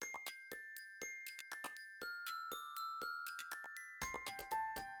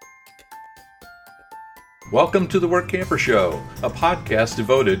Welcome to the Work Camper Show, a podcast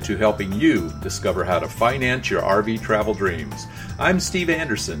devoted to helping you discover how to finance your RV travel dreams. I'm Steve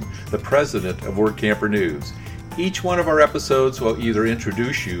Anderson, the president of Work Camper News. Each one of our episodes will either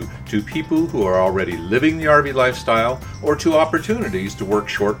introduce you to people who are already living the RV lifestyle or to opportunities to work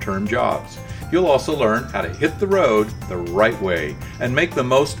short-term jobs. You'll also learn how to hit the road the right way and make the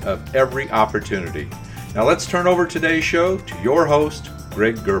most of every opportunity. Now let's turn over today's show to your host,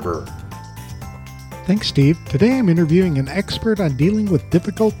 Greg Gerber. Thanks, Steve. Today I'm interviewing an expert on dealing with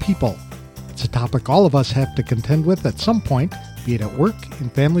difficult people. It's a topic all of us have to contend with at some point, be it at work, in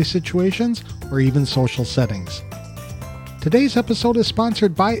family situations, or even social settings. Today's episode is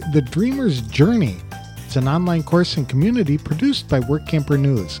sponsored by The Dreamer's Journey. It's an online course and community produced by Work Camper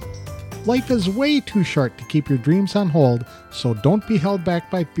News. Life is way too short to keep your dreams on hold, so don't be held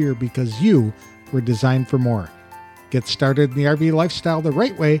back by fear because you were designed for more. Get started in the RV lifestyle the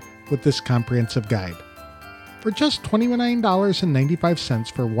right way with this comprehensive guide. For just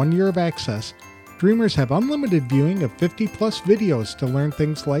 $29.95 for 1 year of access, Dreamers have unlimited viewing of 50-plus videos to learn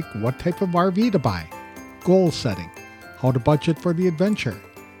things like what type of RV to buy, goal setting, how to budget for the adventure,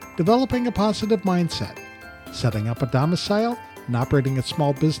 developing a positive mindset, setting up a domicile, and operating a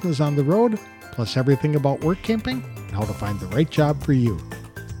small business on the road, plus everything about work camping and how to find the right job for you.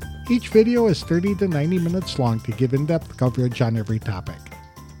 Each video is 30 to 90 minutes long to give in-depth coverage on every topic.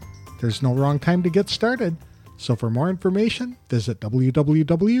 There's no wrong time to get started. So for more information, visit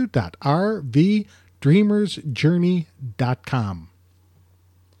www.rvdreamersjourney.com.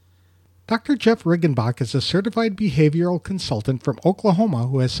 Dr. Jeff Riggenbach is a certified behavioral consultant from Oklahoma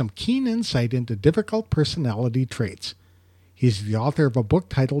who has some keen insight into difficult personality traits. He's the author of a book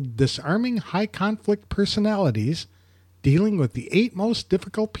titled Disarming High Conflict Personalities, Dealing with the 8 Most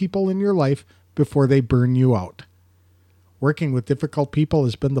Difficult People in Your Life Before They Burn You Out. Working with difficult people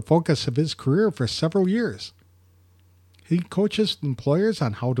has been the focus of his career for several years. He coaches employers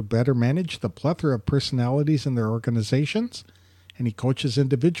on how to better manage the plethora of personalities in their organizations, and he coaches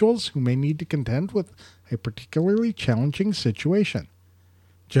individuals who may need to contend with a particularly challenging situation.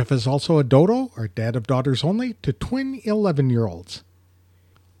 Jeff is also a dodo, or dad of daughters only, to twin 11-year-olds.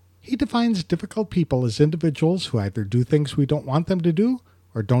 He defines difficult people as individuals who either do things we don't want them to do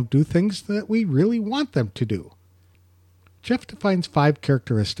or don't do things that we really want them to do. Jeff defines 5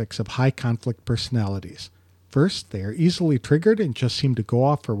 characteristics of high-conflict personalities. First, they are easily triggered and just seem to go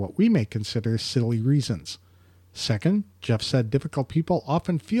off for what we may consider silly reasons. Second, Jeff said difficult people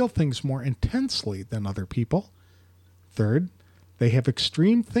often feel things more intensely than other people. Third, they have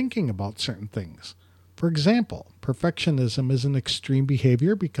extreme thinking about certain things. For example, perfectionism is an extreme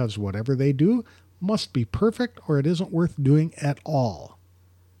behavior because whatever they do must be perfect or it isn't worth doing at all.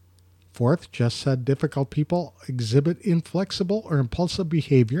 Fourth, Jeff said difficult people exhibit inflexible or impulsive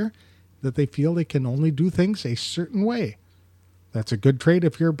behavior that they feel they can only do things a certain way. That's a good trait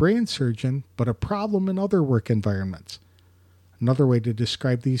if you're a brain surgeon, but a problem in other work environments. Another way to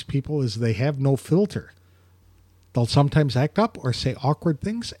describe these people is they have no filter. They'll sometimes act up or say awkward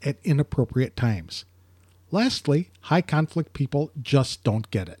things at inappropriate times. Lastly, high conflict people just don't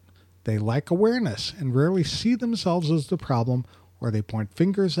get it. They lack awareness and rarely see themselves as the problem, or they point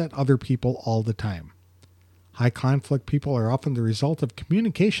fingers at other people all the time. High conflict people are often the result of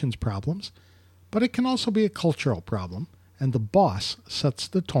communications problems, but it can also be a cultural problem, and the boss sets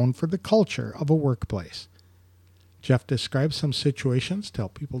the tone for the culture of a workplace. Jeff describes some situations to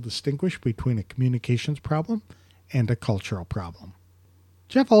help people distinguish between a communications problem and a cultural problem.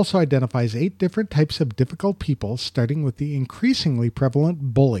 Jeff also identifies 8 different types of difficult people, starting with the increasingly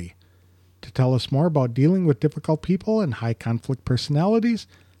prevalent bully. To tell us more about dealing with difficult people and high conflict personalities,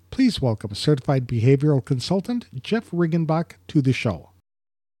 please welcome certified behavioral consultant Jeff Riggenbach to the show.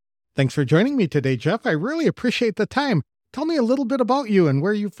 Thanks for joining me today, Jeff. I really appreciate the time. Tell me a little bit about you and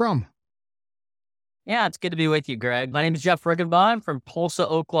where you're from. Yeah, it's good to be with you, Greg. My name is Jeff Riggenbach. I'm from Tulsa,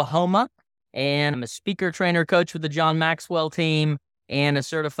 Oklahoma, and I'm a speaker, trainer, coach with the John Maxwell team and a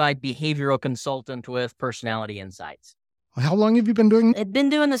certified behavioral consultant with Personality Insights. How long have you been doing? I've been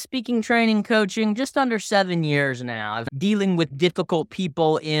doing the speaking, training, coaching just under 7 years now. I've been dealing with difficult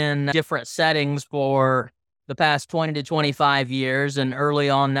people in different settings for the past 20 to 25 years. And early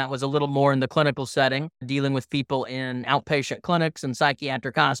on, that was a little more in the clinical setting, dealing with people in outpatient clinics and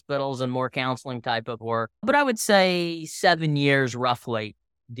psychiatric hospitals and more counseling type of work. But I would say 7 years roughly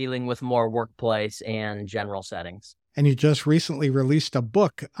dealing with more workplace and general settings. And you just recently released a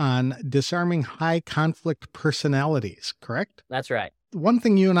book on disarming high conflict personalities, correct? That's right. One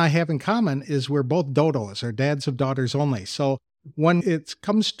thing you and I have in common is we're both dodos, or dads of daughters only. So when it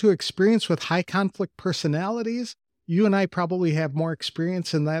comes to experience with high conflict personalities, you and I probably have more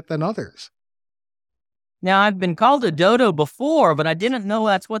experience in that than others. Now, I've been called a dodo before, but I didn't know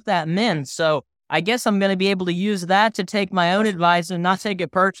that's what that meant. So I guess I'm going to be able to use that to take my own advice and not take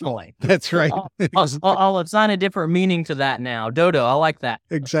it personally. That's right. I'll assign a different meaning to that now. Dodo, I like that.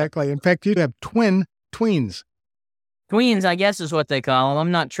 Exactly. In fact, you'd have tweens. Tweens, I guess, is what they call them.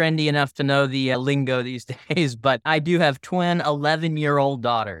 I'm not trendy enough to know the lingo these days, but I do have twin 11-year-old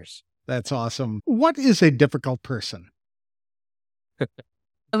daughters. That's awesome. What is a difficult person?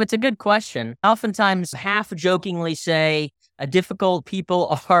 So it's a good question. Oftentimes, half-jokingly say, difficult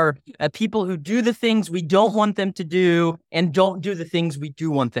people are people who do the things we don't want them to do and don't do the things we do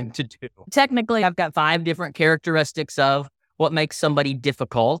want them to do. Technically, I've got 5 different characteristics of what makes somebody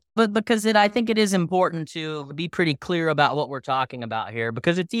difficult, but because I think it is important to be pretty clear about what we're talking about here,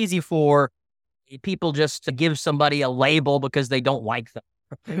 because it's easy for people just to give somebody a label because they don't like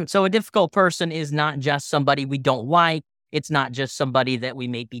them. So a difficult person is not just somebody we don't like. It's not just somebody that we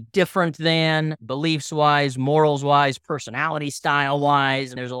may be different than, beliefs-wise, morals-wise, personality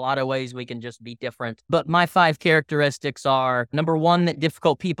style-wise. There's a lot of ways we can just be different. But my 5 characteristics are, number 1, that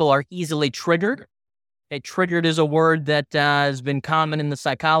difficult people are easily triggered. Okay, triggered is a word that has been common in the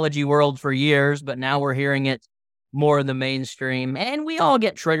psychology world for years, but now we're hearing it more in the mainstream. And we all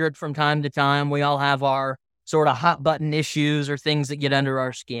get triggered from time to time. We all have our sort of hot button issues or things that get under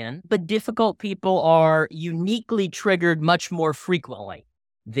our skin. But difficult people are uniquely triggered much more frequently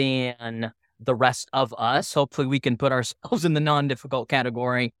than the rest of us. Hopefully we can put ourselves in the non-difficult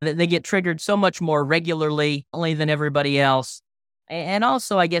category. They get triggered so much more regularly than everybody else. And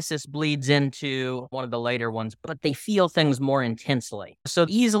also, I guess this bleeds into one of the later ones, but they feel things more intensely. So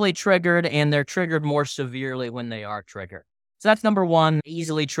easily triggered, and they're triggered more severely when they are triggered. So that's number 1,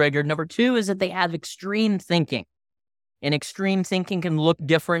 easily triggered. Number 2 is that they have extreme thinking. And extreme thinking can look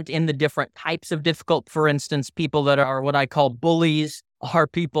different in the different types of difficult. For instance, people that are what I call bullies are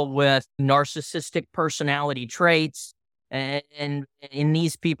people with narcissistic personality traits. And in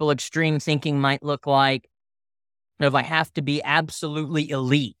these people, extreme thinking might look like, if I have to be absolutely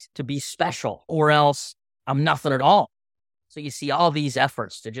elite to be special, or else I'm nothing at all. So you see all these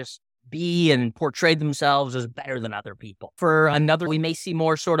efforts to just be and portray themselves as better than other people. For another, we may see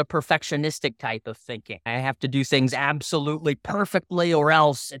more sort of perfectionistic type of thinking. I have to do things absolutely perfectly or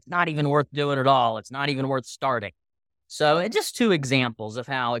else it's not even worth doing at all. It's not even worth starting. So just 2 examples of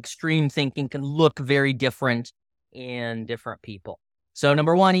how extreme thinking can look very different in different people. So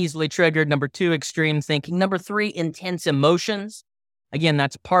number 1, easily triggered. Number 2, extreme thinking. Number 3, intense emotions. Again,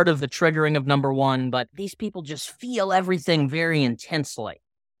 that's part of the triggering of number 1, but these people just feel everything very intensely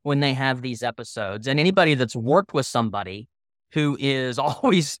when they have these episodes. And anybody that's worked with somebody who is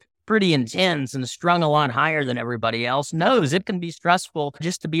always pretty intense and strung a lot higher than everybody else knows it can be stressful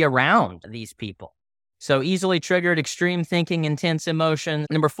just to be around these people. So easily triggered, extreme thinking, intense emotions.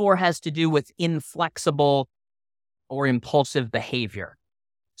 Number 4 has to do with inflexible or impulsive behavior.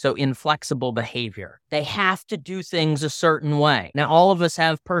 So inflexible behavior. They have to do things a certain way. Now, all of us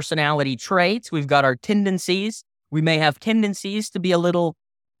have personality traits. We've got our tendencies. We may have tendencies to be a little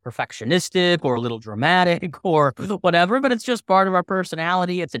perfectionistic or a little dramatic or whatever, but it's just part of our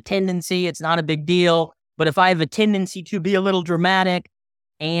personality. It's a tendency. It's not a big deal. But if I have a tendency to be a little dramatic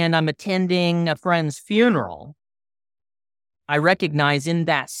and I'm attending a friend's funeral, I recognize in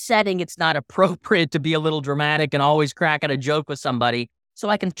that setting, it's not appropriate to be a little dramatic and always crack at a joke with somebody. So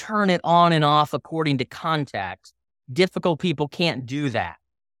I can turn it on and off according to context. Difficult people can't do that.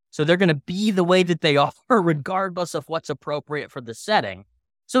 So they're going to be the way that they are regardless of what's appropriate for the setting.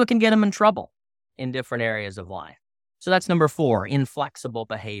 So it can get them in trouble in different areas of life. So that's number 4, inflexible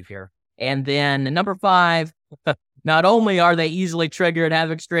behavior. And then number 5, not only are they easily triggered, have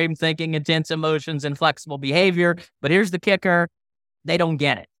extreme thinking, intense emotions, and flexible behavior, but here's the kicker, they don't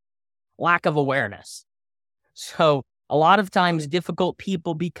get it. Lack of awareness. So a lot of times difficult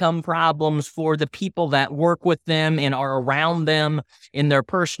people become problems for the people that work with them and are around them in their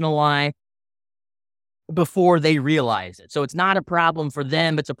personal life before they realize it. So it's not a problem for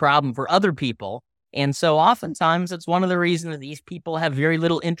them, it's a problem for other people. And so oftentimes it's one of the reasons that these people have very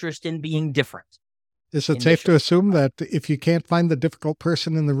little interest in being different. Is it safe to assume that if you can't find the difficult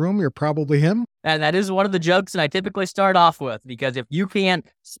person in the room, you're probably him? And that is one of the jokes that I typically start off with, because if you can't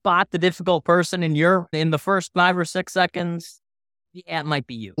spot the difficult person and you're in the first 5 or 6 seconds, yeah, it might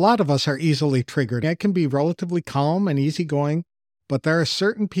be you. A lot of us are easily triggered. I can be relatively calm and easygoing, but there are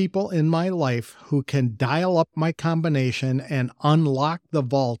certain people in my life who can dial up my combination and unlock the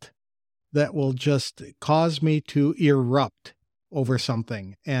vault that will just cause me to erupt over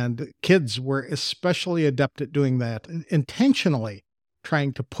something. And kids were especially adept at doing that, intentionally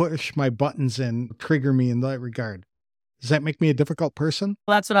trying to push my buttons and trigger me in that regard. Does that make me a difficult person?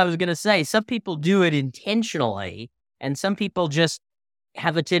 Well, that's what I was going to say. Some people do it intentionally, and some people just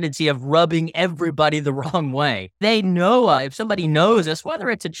have a tendency of rubbing everybody the wrong way. They know if somebody knows us, whether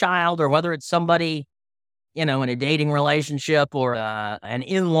it's a child or whether it's somebody, in a dating relationship or an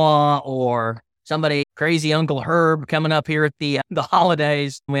in-law or somebody, crazy Uncle Herb coming up here at the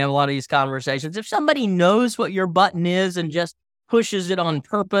holidays. We have a lot of these conversations. If somebody knows what your button is and just pushes it on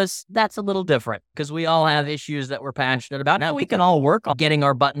purpose, that's a little different because we all have issues that we're passionate about. Now we can all work on getting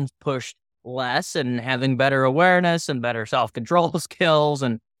our buttons pushed less and having better awareness and better self-control skills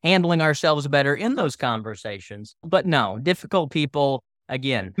and handling ourselves better in those conversations. But no, difficult people,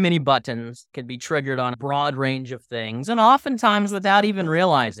 again, many buttons can be triggered on a broad range of things and oftentimes without even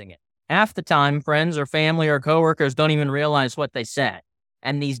realizing it. Half the time, friends or family or coworkers don't even realize what they said.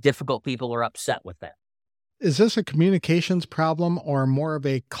 And these difficult people are upset with that. Is this a communications problem or more of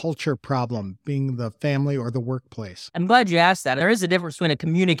a culture problem, being the family or the workplace? I'm glad you asked that. There is a difference between a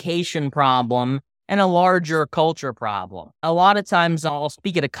communication problem and a larger culture problem. A lot of times I'll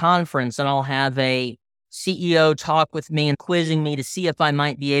speak at a conference and I'll have a CEO talk with me and quizzing me to see if I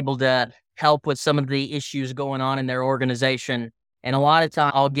might be able to help with some of the issues going on in their organization. And a lot of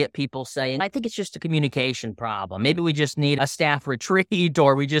times I'll get people saying, I think it's just a communication problem. Maybe we just need a staff retreat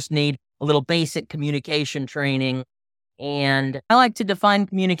or we just need a little basic communication training. And I like to define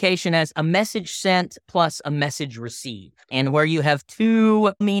communication as a message sent plus a message received. And where you have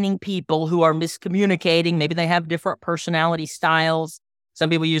two meaning people who are miscommunicating, maybe they have different personality styles. Some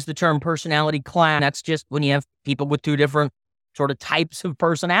people use the term personality clash. That's just when you have people with two different sort of types of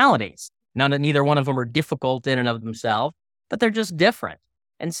personalities. Neither one of them are difficult in and of themselves, but they're just different.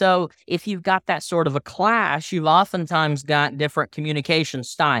 And so if you've got that sort of a clash, you've oftentimes got different communication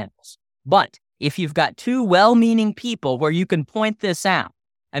styles. But if you've got two well-meaning people where you can point this out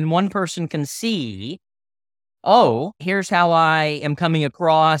and one person can see, oh, here's how I am coming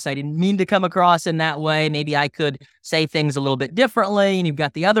across. I didn't mean to come across in that way. Maybe I could say things a little bit differently. And you've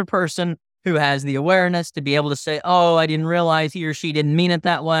got the other person who has the awareness to be able to say, oh, I didn't realize he or she didn't mean it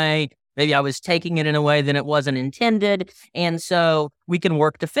that way. Maybe I was taking it in a way that it wasn't intended. And so we can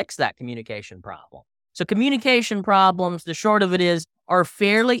work to fix that communication problem. So communication problems, the short of it is, are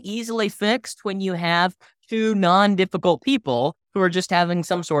fairly easily fixed when you have two non-difficult people who are just having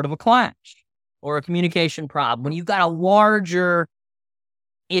some sort of a clash or a communication problem. When you've got a larger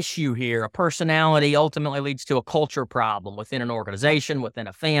issue here, a personality ultimately leads to a culture problem within an organization, within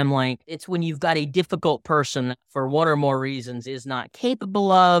a family. It's when you've got a difficult person for one or more reasons is not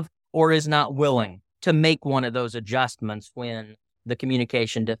capable of or is not willing to make one of those adjustments when the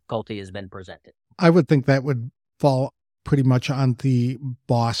communication difficulty has been presented. I would think that would fall pretty much on the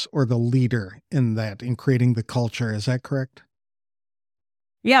boss or the leader in creating the culture. Is that correct?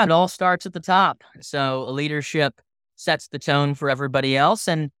 Yeah, it all starts at the top. So leadership sets the tone for everybody else.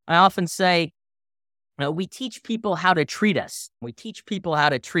 And I often say, we teach people how to treat us. We teach people how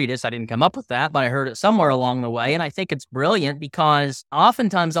to treat us. I didn't come up with that, but I heard it somewhere along the way. And I think it's brilliant because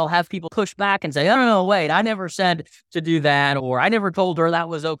oftentimes I'll have people push back and say, oh, no, wait, I never said to do that, or I never told her that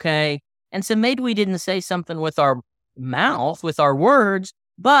was okay. And so maybe we didn't say something with our mouth, with our words,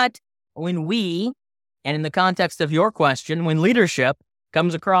 but when we, and in the context of your question, when leadership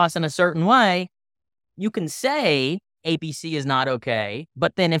comes across in a certain way, you can say ABC is not okay,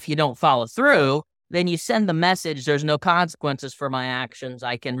 but then if you don't follow through, then you send the message, there's no consequences for my actions.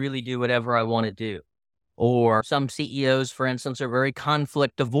 I can really do whatever I want to do. Or some CEOs, for instance, are very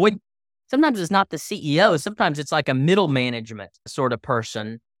conflict avoidant. Sometimes it's not the CEO. Sometimes it's like a middle management sort of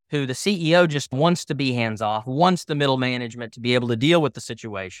person who the CEO just wants to be hands off, wants the middle management to be able to deal with the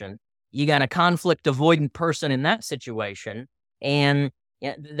situation. You got a conflict avoidant person in that situation, and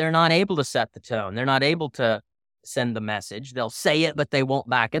they're not able to set the tone. They're not able to send the message. They'll say it, but they won't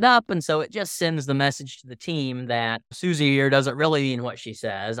back it up. And so it just sends the message to the team that Susie here doesn't really mean what she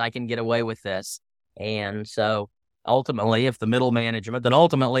says. I can get away with this. And so ultimately, if the middle management, then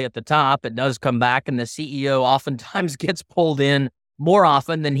ultimately at the top, it does come back and the CEO oftentimes gets pulled in more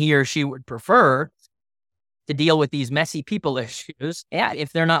often than he or she would prefer to deal with these messy people issues. Yeah,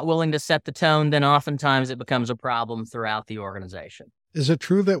 if they're not willing to set the tone, then oftentimes it becomes a problem throughout the organization. Is it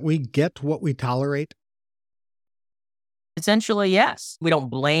true that we get what we tolerate? Essentially, yes. We don't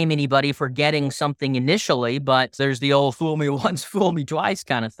blame anybody for getting something initially, but there's the old fool me once, fool me twice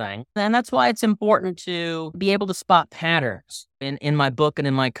kind of thing. And that's why it's important to be able to spot patterns. In my book and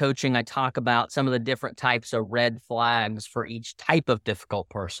in my coaching, I talk about some of the different types of red flags for each type of difficult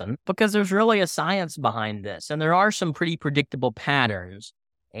person, because there's really a science behind this. And there are some pretty predictable patterns.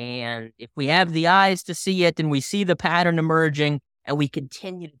 And if we have the eyes to see it and we see the pattern emerging and we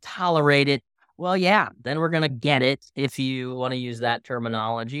continue to tolerate it, Well, yeah, then we're going to get it, if you want to use that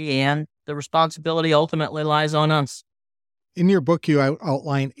terminology, and the responsibility ultimately lies on us. In your book, you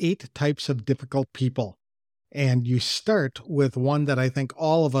outline 8 types of difficult people, and you start with one that I think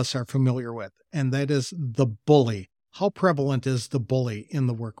all of us are familiar with, and that is the bully. How prevalent is the bully in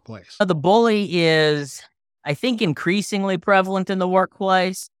the workplace? The bully is, I think, increasingly prevalent in the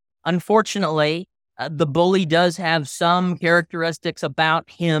workplace. Unfortunately, the bully does have some characteristics about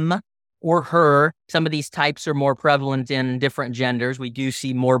him or her. Some of these types are more prevalent in different genders. We do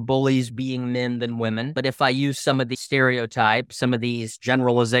see more bullies being men than women. But if I use some of these stereotypes, some of these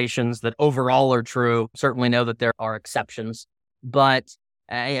generalizations that overall are true, certainly know that there are exceptions. But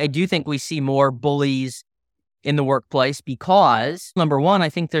I do think we see more bullies in the workplace because, number one, I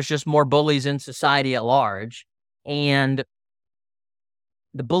think there's just more bullies in society at large. And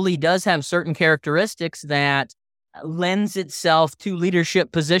the bully does have certain characteristics that lends itself to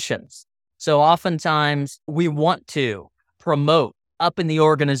leadership positions. So oftentimes we want to promote up in the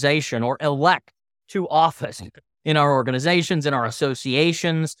organization or elect to office in our organizations, in our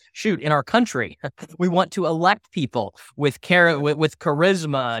associations, in our country. We want to elect people with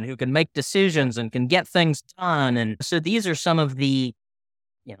charisma and who can make decisions and can get things done. And so these are some of the,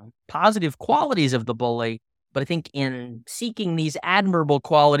 positive qualities of the bully. But I think in seeking these admirable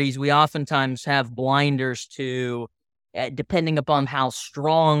qualities, we oftentimes have blinders to, depending upon how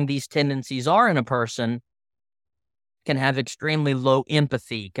strong these tendencies are in a person, can have extremely low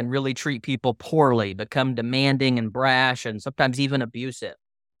empathy, can really treat people poorly, become demanding and brash, and sometimes even abusive.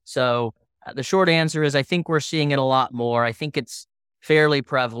 So the short answer is I think we're seeing it a lot more. I think it's fairly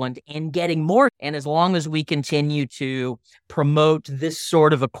prevalent and getting more. And as long as we continue to promote this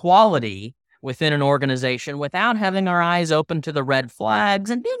sort of equality within an organization without having our eyes open to the red flags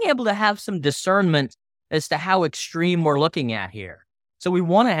and being able to have some discernment as to how extreme we're looking at here. So we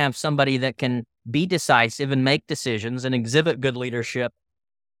want to have somebody that can be decisive and make decisions and exhibit good leadership,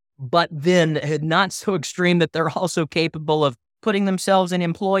 but then not so extreme that they're also capable of putting themselves in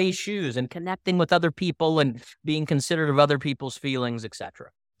employee shoes and connecting with other people and being considerate of other people's feelings, etc.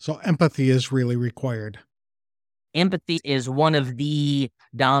 So empathy is really required. Empathy is one of the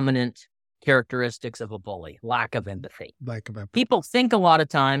dominant characteristics of a bully, lack of empathy. People think a lot of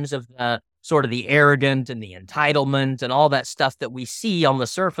times of sort of the arrogant and the entitlement and all that stuff that we see on the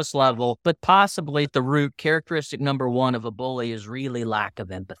surface level, but possibly at the root, characteristic number one of a bully is really lack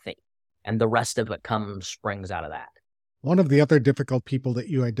of empathy. And the rest of it springs out of that. One of the other difficult people that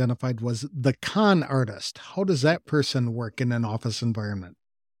you identified was the con artist. How does that person work in an office environment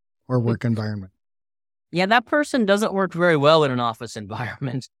or work environment? Yeah, that person doesn't work very well in an office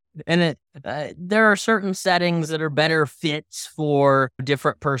environment. And there are certain settings that are better fits for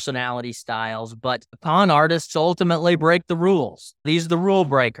different personality styles, but con artists ultimately break the rules. These are the rule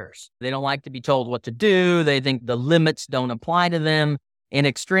breakers. They don't like to be told what to do. They think the limits don't apply to them. In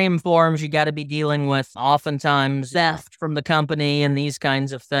extreme forms, you got to be dealing with oftentimes theft from the company and these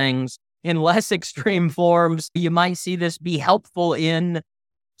kinds of things. In less extreme forms, you might see this be helpful in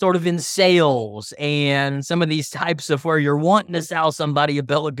sales and some of these types of where you're wanting to sell somebody a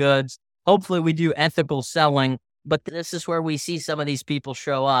bill of goods. Hopefully we do ethical selling, but this is where we see some of these people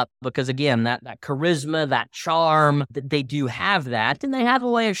show up because, again, that charisma, that charm, they do have that, and they have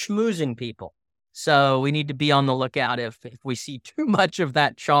a way of schmoozing people. So we need to be on the lookout if we see too much of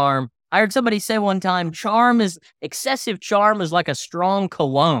that charm. I heard somebody say one time, excessive charm is like a strong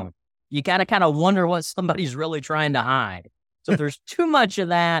cologne. You got to kind of wonder what somebody's really trying to hide. So if there's too much of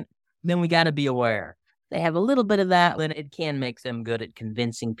that, then we got to be aware. They have a little bit of that, then it can make them good at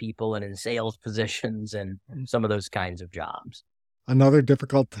convincing people and in sales positions and some of those kinds of jobs. Another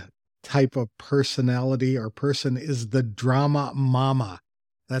difficult type of personality or person is the drama mama.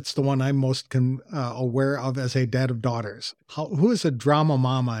 That's the one I'm most aware of as a dad of daughters. Who is a drama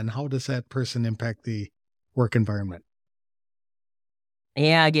mama, and how does that person impact the work environment?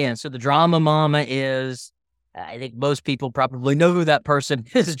 Yeah, again, so the drama mama is, I think most people probably know who that person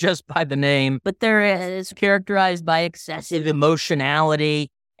is just by the name, but is characterized by excessive emotionality.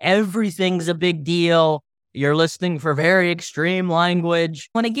 Everything's a big deal. You're listening for very extreme language.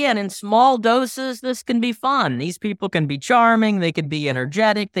 And again, in small doses, this can be fun. These people can be charming. They can be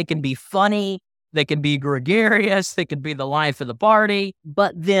energetic. They can be funny. They can be gregarious. They could be the life of the party.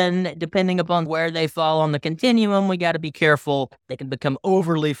 But then, depending upon where they fall on the continuum, we got to be careful. They can become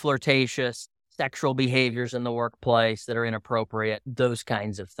overly flirtatious, sexual behaviors in the workplace that are inappropriate, those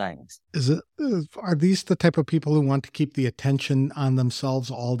kinds of things. Are these the type of people who want to keep the attention on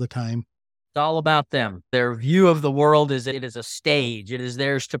themselves all the time? It's all about them. Their view of the world is it is a stage. It is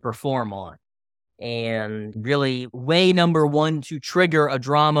theirs to perform on. And really, way number one to trigger a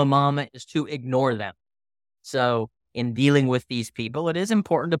drama mama is to ignore them. So in dealing with these people, it is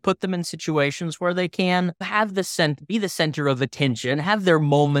important to put them in situations where they can have be the center of attention, have their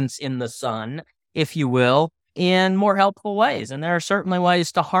moments in the sun, if you will, in more helpful ways. And there are certainly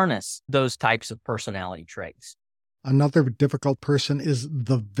ways to harness those types of personality traits. Another difficult person is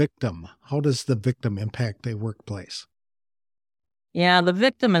the victim. How does the victim impact a workplace? Yeah, the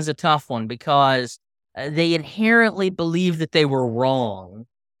victim is a tough one because they inherently believe that they were wrong.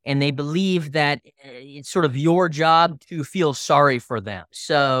 And they believe that it's sort of your job to feel sorry for them.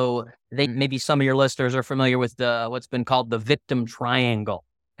 So maybe some of your listeners are familiar with what's been called the victim triangle.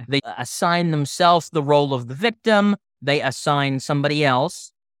 They assign themselves the role of the victim. They assign somebody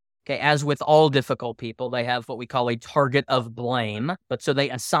else. Okay, as with all difficult people, they have what we call a target of blame. But so they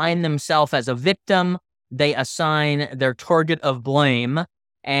assign themselves as a victim. They assign their target of blame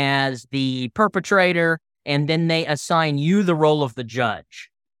as the perpetrator, and then they assign you the role of the judge.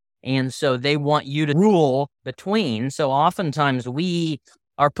 And so they want you to rule between. So oftentimes we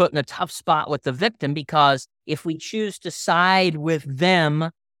are put in a tough spot with the victim because if we choose to side with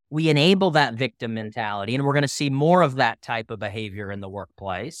them, we enable that victim mentality. And we're going to see more of that type of behavior in the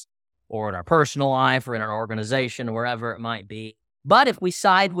workplace or in our personal life or in our organization, wherever it might be. But if we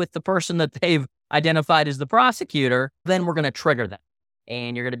side with the person that they've identified as the prosecutor, then we're going to trigger them.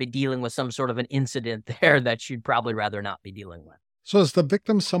 And you're going to be dealing with some sort of an incident there that you'd probably rather not be dealing with. So is the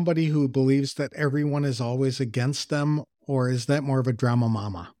victim somebody who believes that everyone is always against them, or is that more of a drama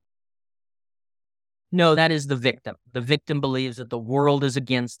mama? No, that is the victim. The victim believes that the world is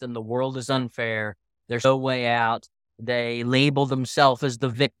against them, the world is unfair, there's no way out. They label themselves as the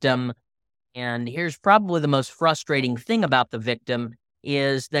victim. And here's probably the most frustrating thing about the victim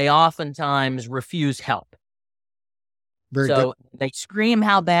is they oftentimes refuse help. Very good. They scream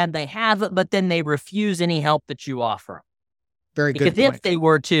how bad they have it, but then they refuse any help that you offer them. Very good. Because if they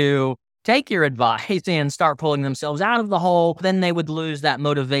were to take your advice and start pulling themselves out of the hole, then they would lose that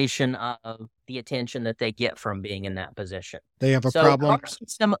motivation of the attention that they get from being in that position. They have a problem.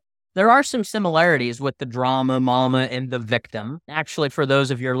 There are some similarities with the drama mama and the victim. Actually, for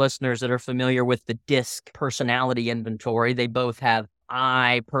those of your listeners that are familiar with the DISC personality inventory, they both have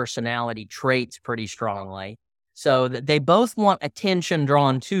I personality traits pretty strongly. So they both want attention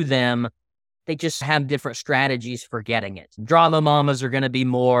drawn to them. They just have different strategies for getting it. Drama mamas are going to be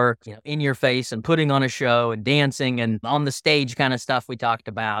more, in your face and putting on a show and dancing and on the stage kind of stuff we talked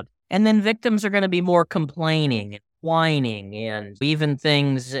about. And then victims are going to be more complaining and whining and even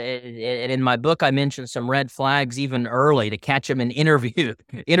things. In my book, I mentioned some red flags even early to catch them in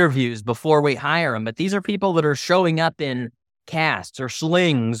interviews before we hire them. But these are people that are showing up in casts or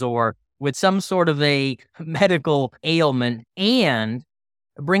slings or with some sort of a medical ailment and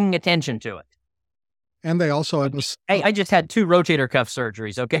bringing attention to it. And they also have Hey, I just had 2 rotator cuff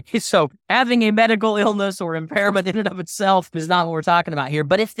surgeries, okay? So having a medical illness or impairment in and of itself is not what we're talking about here.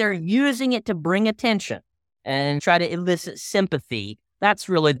 But if they're using it to bring attention and try to elicit sympathy, that's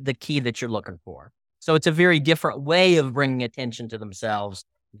really the key that you're looking for. So it's a very different way of bringing attention to themselves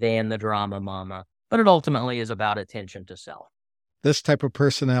than the drama mama. But it ultimately is about attention to self. This type of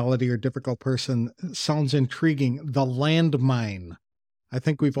personality or difficult person sounds intriguing. The landmine. I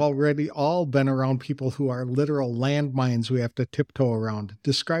think we've already all been around people who are literal landmines we have to tiptoe around.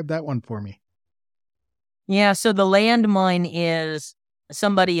 Describe that one for me. Yeah, so the landmine is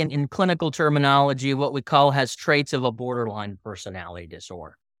somebody in clinical terminology, what we call has traits of a borderline personality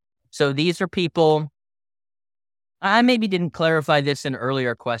disorder. So these are people, I maybe didn't clarify this in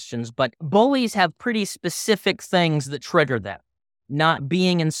earlier questions, but bullies have pretty specific things that trigger them. Not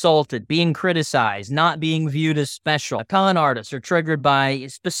being insulted, being criticized, not being viewed as special. Con artists are triggered by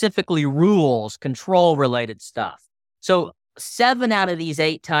specifically rules, control-related stuff. So 7 out of these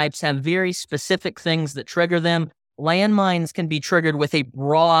 8 types have very specific things that trigger them. Landmines can be triggered with a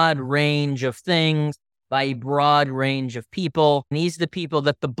broad range of things by a broad range of people. And these are the people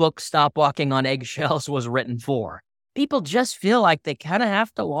that the book Stop Walking on Eggshells was written for. People just feel like they kind of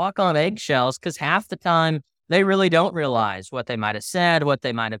have to walk on eggshells because half the time they really don't realize what they might have said, what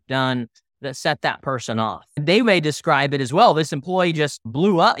they might have done that set that person off. They may describe it as, well, this employee just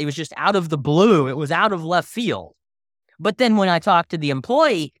blew up. It was just out of the blue. It was out of left field. But then when I talk to the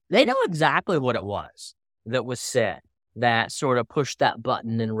employee, they know exactly what it was that was said that sort of pushed that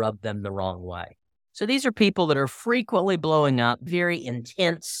button and rubbed them the wrong way. So these are people that are frequently blowing up, very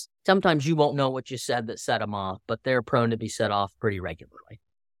intense. Sometimes you won't know what you said that set them off, but they're prone to be set off pretty regularly.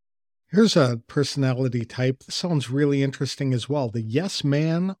 Here's a personality type that sounds really interesting as well. The yes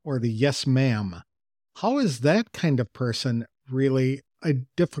man or the yes ma'am. How is that kind of person really a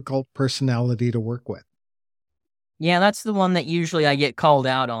difficult personality to work with? Yeah, that's the one that usually I get called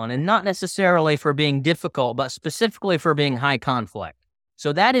out on, and not necessarily for being difficult, but specifically for being high conflict.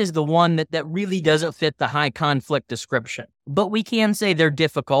 So that is the one that really doesn't fit the high conflict description. But we can say they're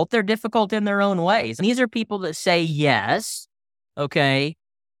difficult. They're difficult in their own ways. And these are people that say yes, okay,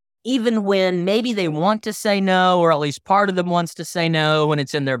 even when maybe they want to say no, or at least part of them wants to say no, when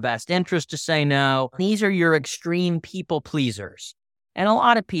it's in their best interest to say no. These are your extreme people pleasers. And a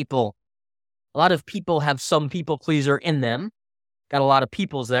lot of people have some people pleaser in them. Got a lot of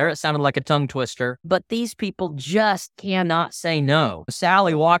peoples there. It sounded like a tongue twister. But these people just cannot say no.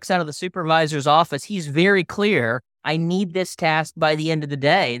 Sally walks out of the supervisor's office. He's very clear. I need this task by the end of the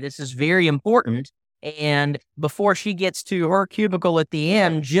day. This is very important. And before she gets to her cubicle at the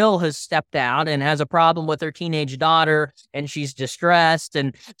end, Jill has stepped out and has a problem with her teenage daughter, and she's distressed.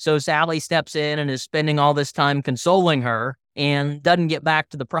 And so Sally steps in and is spending all this time consoling her and doesn't get back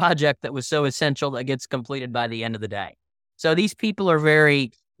to the project that was so essential that gets completed by the end of the day. So these people are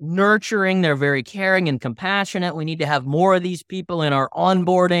very nurturing. They're very caring and compassionate. We need to have more of these people in our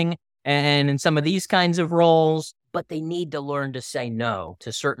onboarding and in some of these kinds of roles. But they need to learn to say no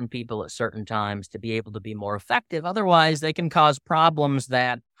to certain people at certain times to be able to be more effective. Otherwise, they can cause problems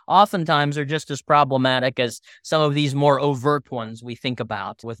that oftentimes are just as problematic as some of these more overt ones we think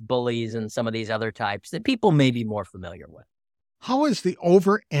about with bullies and some of these other types that people may be more familiar with. How is the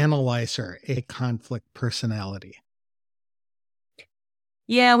overanalyzer a conflict personality?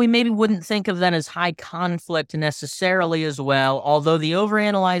 Yeah, we maybe wouldn't think of that as high conflict necessarily as well, although the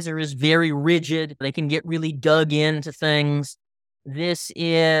overanalyzer is very rigid. They can get really dug into things. This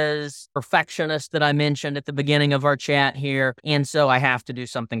is perfectionist that I mentioned at the beginning of our chat here. And so I have to do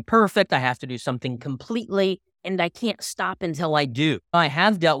something perfect. I have to do something completely, and I can't stop until I do. I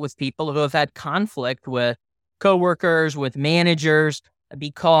have dealt with people who have had conflict with coworkers, with managers,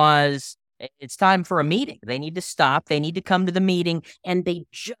 because it's time for a meeting. They need to stop. They need to come to the meeting, and they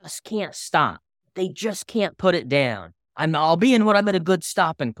just can't stop. They just can't put it down. I'll be in what I'm at a good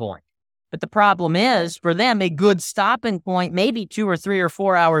stopping point. But the problem is, for them, a good stopping point may be 2 or 3 or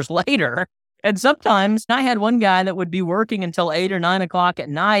 4 hours later. And sometimes I had one guy that would be working until 8 or 9 o'clock at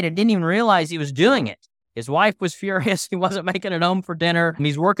night and didn't even realize he was doing it. His wife was furious. He wasn't making it home for dinner.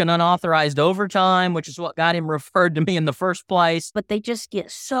 He's working unauthorized overtime, which is what got him referred to me in the first place. But they just get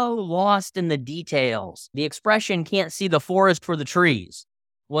so lost in the details. The expression "can't see the forest for the trees"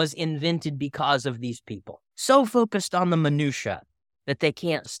 was invented because of these people. So focused on the minutia that they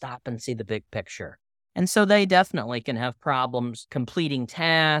can't stop and see the big picture. And so they definitely can have problems completing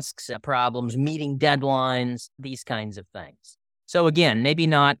tasks, problems meeting deadlines, these kinds of things. So again, maybe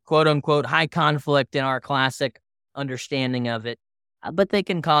not quote unquote high conflict in our classic understanding of it, but they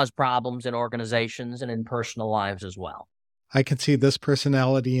can cause problems in organizations and in personal lives as well. I can see this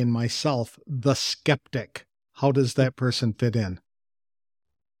personality in myself, the skeptic. How does that person fit in?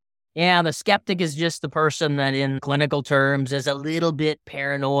 Yeah, the skeptic is just the person that in clinical terms is a little bit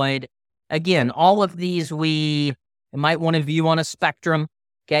paranoid. Again, all of these we might want to view on a spectrum.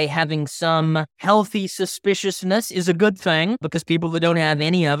 Okay, having some healthy suspiciousness is a good thing because people that don't have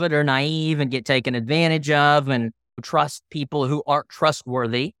any of it are naive and get taken advantage of and trust people who aren't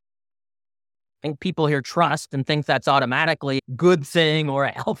trustworthy. I think people hear trust and think that's automatically a good thing or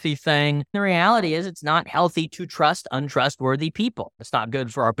a healthy thing. The reality is it's not healthy to trust untrustworthy people. It's not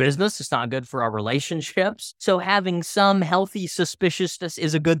good for our business. It's not good for our relationships. So having some healthy suspiciousness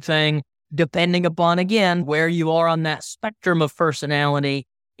is a good thing. Depending upon, again, where you are on that spectrum of personality,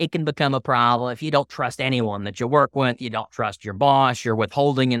 it can become a problem. If you don't trust anyone that you work with, you don't trust your boss, you're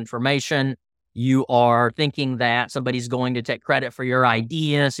withholding information, you are thinking that somebody's going to take credit for your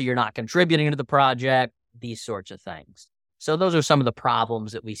idea, so you're not contributing to the project, these sorts of things. So those are some of the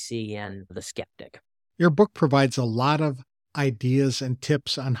problems that we see in the skeptic. Your book provides a lot of ideas and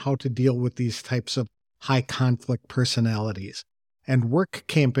tips on how to deal with these types of high conflict personalities. And work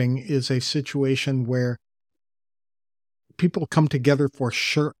camping is a situation where people come together for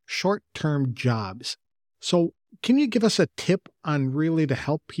short-term jobs. So can you give us a tip on really to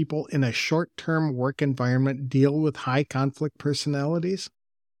help people in a short-term work environment deal with high conflict personalities?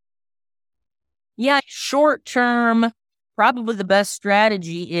 Yeah, short-term, probably the best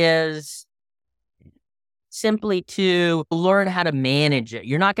strategy is simply to learn how to manage it.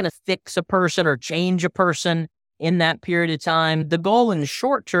 You're not going to fix a person or change a person in that period of time. The goal in the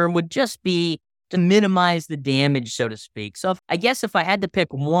short term would just be to minimize the damage, so to speak. So I guess if I had to pick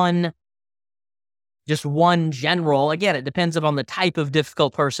just one general, again, it depends upon the type of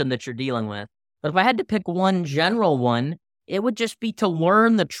difficult person that you're dealing with. But if I had to pick one general one, it would just be to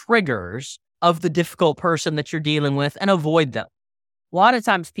learn the triggers of the difficult person that you're dealing with and avoid them. A lot of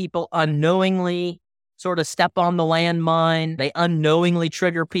times people unknowingly sort of step on the landmine. They unknowingly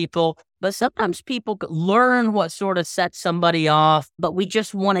trigger people. But sometimes people learn what sort of sets somebody off, but we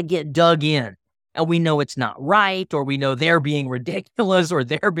just want to get dug in. And we know it's not right, or we know they're being ridiculous, or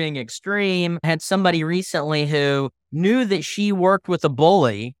they're being extreme. I had somebody recently who knew that she worked with a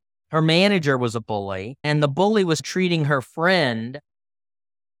bully. Her manager was a bully, and the bully was treating her friend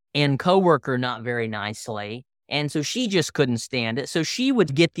and coworker not very nicely. And so she just couldn't stand it. So she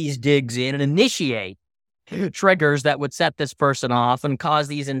would get these digs in and initiate triggers that would set this person off and cause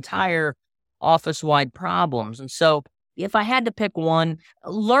these entire office-wide problems. And so if I had to pick one,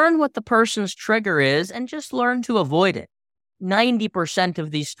 learn what the person's trigger is and just learn to avoid it. 90%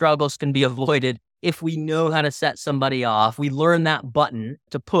 of these struggles can be avoided if we know how to set somebody off. We learn that button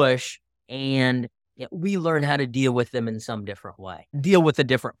to push, and we learn how to deal with them in some different way. Deal with a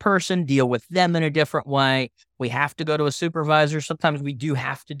different person, deal with them in a different way. We have to go to a supervisor. Sometimes we do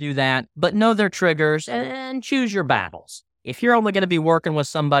have to do that, but know their triggers and choose your battles. If you're only going to be working with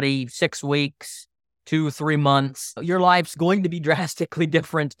somebody 6 weeks, 2-3 months, your life's going to be drastically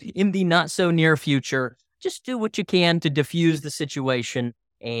different in the not so near future. Just do what you can to diffuse the situation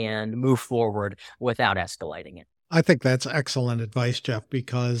and move forward without escalating it. I think that's excellent advice, Jeff,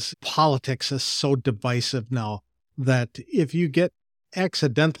 because politics is so divisive now that if you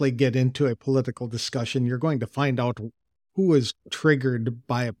accidentally get into a political discussion, you're going to find out who is triggered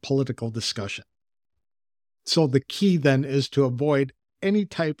by a political discussion. So the key then is to avoid any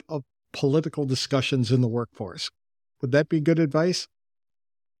type of political discussions in the workforce. Would that be good advice?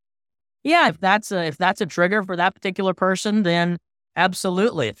 Yeah, if that's a trigger for that particular person, then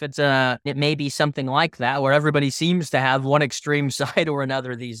absolutely. If it may be something like that where everybody seems to have one extreme side or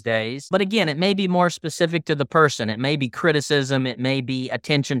another these days. But again, it may be more specific to the person. It may be criticism. It may be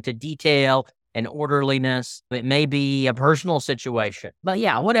attention to detail and orderliness. It may be a personal situation. But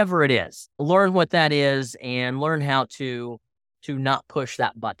yeah, whatever it is, learn what that is and learn how to not push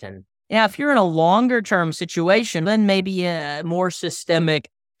that button. Yeah, if you're in a longer term situation, then maybe a more systemic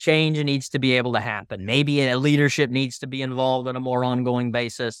change needs to be able to happen. Maybe a leadership needs to be involved on a more ongoing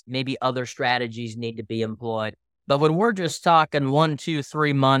basis. Maybe other strategies need to be employed. But when we're just talking 1, 2,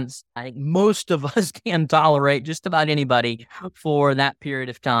 3 months, I think most of us can tolerate just about anybody for that period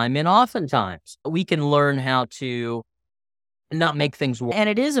of time. And oftentimes we can learn how to not make things work. And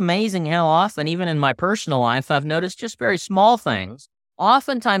it is amazing how often, even in my personal life, I've noticed just very small things.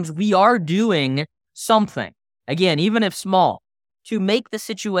 Oftentimes we are doing something, again, even if small, to make the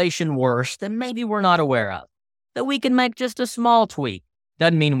situation worse that maybe we're not aware of. That we can make just a small tweak.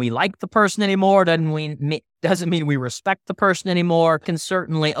 Doesn't mean we like the person anymore. Doesn't mean we respect the person anymore. Can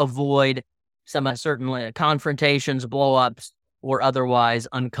certainly avoid some certainly confrontations, blow-ups, or otherwise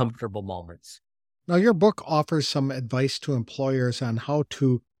uncomfortable moments. Now, your book offers some advice to employers on how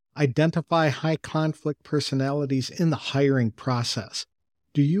to identify high conflict personalities in the hiring process.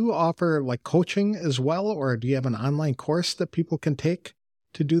 Do you offer coaching as well, or do you have an online course that people can take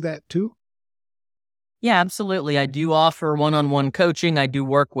to do that too? Yeah, absolutely. I do offer one-on-one coaching. I do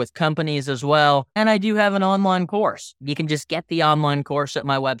work with companies as well. And I do have an online course. You can just get the online course at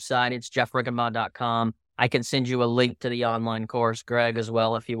my website. It's jeffriggenbach.com. I can send you a link to the online course, Greg, as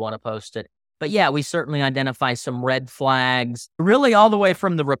well, if you want to post it. But yeah, we certainly identify some red flags, really all the way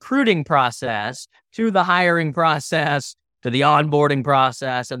from the recruiting process to the hiring process, to the onboarding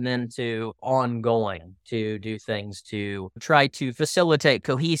process, and then to ongoing, to do things to try to facilitate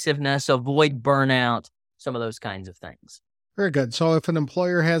cohesiveness, avoid burnout, some of those kinds of things. Very good. So if an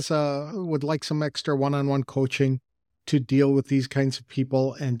employer would like some extra one-on-one coaching to deal with these kinds of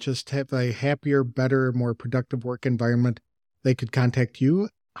people and just have a happier, better, more productive work environment, they could contact you.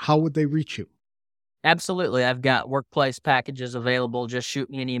 How would they reach you? Absolutely. I've got workplace packages available. Just shoot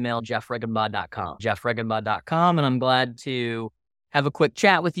me an email, jeffriggenbach.com, and I'm glad to have a quick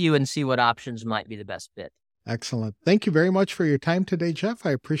chat with you and see what options might be the best fit. Excellent. Thank you very much for your time today, Jeff.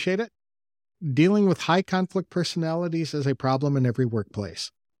 I appreciate it. Dealing with high conflict personalities is a problem in every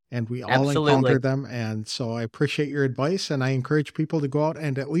workplace, and we all encounter them. And so I appreciate your advice, and I encourage people to go out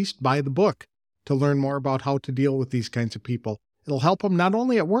and at least buy the book to learn more about how to deal with these kinds of people. It'll help them not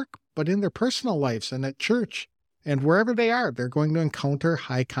only at work, but in their personal lives and at church and wherever they are. They're going to encounter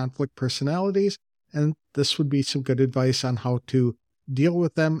high conflict personalities, and this would be some good advice on how to deal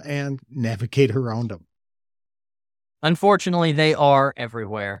with them and navigate around them. Unfortunately, they are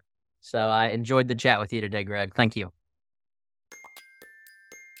everywhere. So I enjoyed the chat with you today, Greg. Thank you.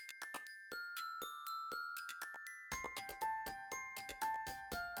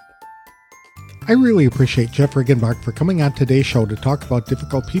 I really appreciate Jeff Riggenbach for coming on today's show to talk about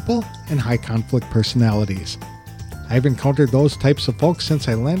difficult people and high conflict personalities. I've encountered those types of folks since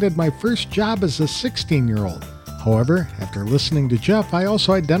I landed my first job as a 16-year-old. However, after listening to Jeff, I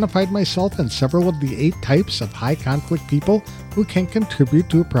also identified myself in several of the 8 types of high-conflict people who can contribute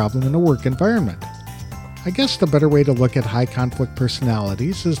to a problem in a work environment. I guess the better way to look at high-conflict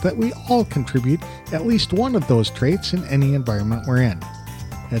personalities is that we all contribute at least one of those traits in any environment we're in.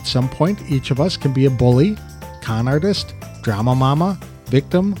 At some point, each of us can be a bully, con artist, drama mama,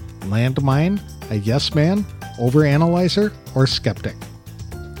 victim, landmine, a yes man, overanalyzer, or skeptic.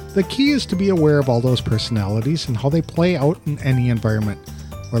 The key is to be aware of all those personalities and how they play out in any environment,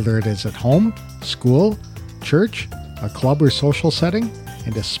 whether it is at home, school, church, a club or social setting,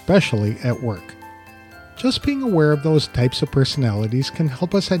 and especially at work. Just being aware of those types of personalities can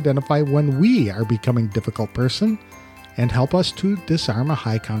help us identify when we are becoming a difficult person and help us to disarm a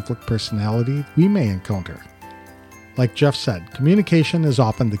high conflict personality we may encounter. Like Jeff said, communication is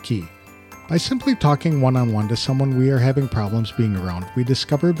often the key. By simply talking one-on-one to someone we are having problems being around, we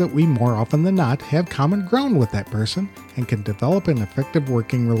discover that we more often than not have common ground with that person and can develop an effective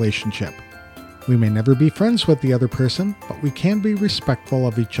working relationship. We may never be friends with the other person, but we can be respectful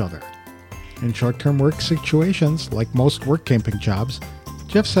of each other. In short-term work situations, like most work camping jobs,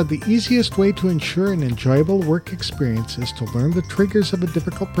 Jeff said the easiest way to ensure an enjoyable work experience is to learn the triggers of a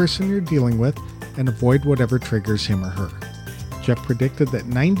difficult person you're dealing with and avoid whatever triggers him or her. Jeff predicted that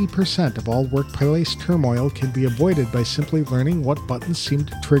 90% of all workplace turmoil can be avoided by simply learning what buttons seem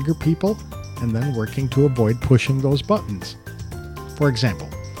to trigger people and then working to avoid pushing those buttons. For example,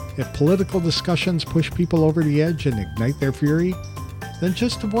 if political discussions push people over the edge and ignite their fury, then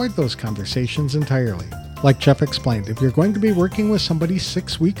just avoid those conversations entirely. Like Jeff explained, if you're going to be working with somebody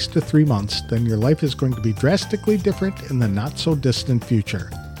 6 weeks to 3 months, then your life is going to be drastically different in the not-so-distant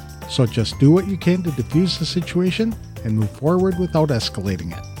future. So just do what you can to diffuse the situation and move forward without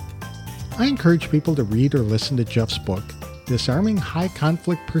escalating it. I encourage people to read or listen to Jeff's book, Disarming High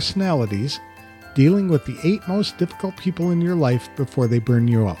Conflict Personalities, dealing with the 8 most difficult people in your life before they burn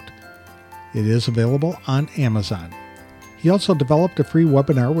you out. It is available on Amazon. He also developed a free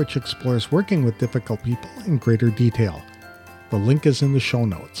webinar which explores working with difficult people in greater detail. The link is in the show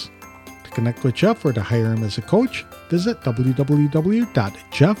notes. To connect with Jeff or to hire him as a coach, visit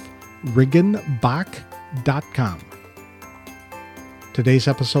www.jeffriggenbach.com. Today's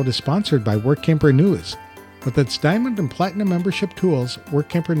episode is sponsored by WorkCamper News. With its Diamond and Platinum membership tools,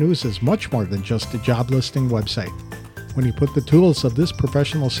 WorkCamper News is much more than just a job listing website. When you put the tools of this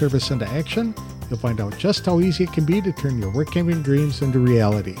professional service into action, you'll find out just how easy it can be to turn your work camping dreams into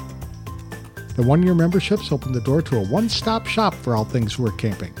reality. The one-year memberships open the door to a one-stop shop for all things work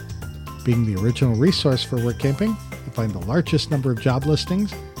camping. Being the original resource for work camping, you'll find the largest number of job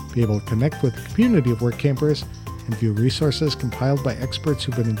listings, be able to connect with a community of work campers, and view resources compiled by experts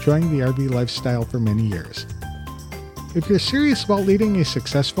who've been enjoying the RV lifestyle for many years. If you're serious about leading a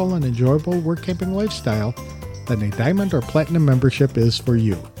successful and enjoyable work camping lifestyle, then a Diamond or Platinum membership is for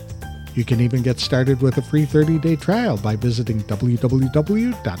you. You can even get started with a free 30-day trial by visiting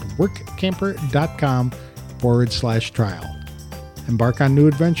www.workcamper.com/trial. Embark on new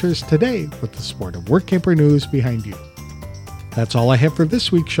adventures today with the support of WorkCamper News behind you. That's all I have for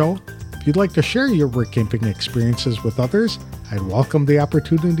this week's show. If you'd like to share your work camping experiences with others, I'd welcome the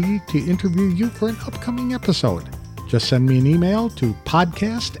opportunity to interview you for an upcoming episode. Just send me an email to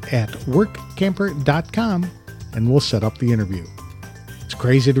podcast@workcamper.com and we'll set up the interview. It's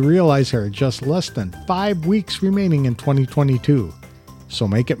crazy to realize there are just less than 5 weeks remaining in 2022. So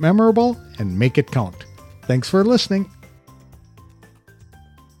make it memorable and make it count. Thanks for listening.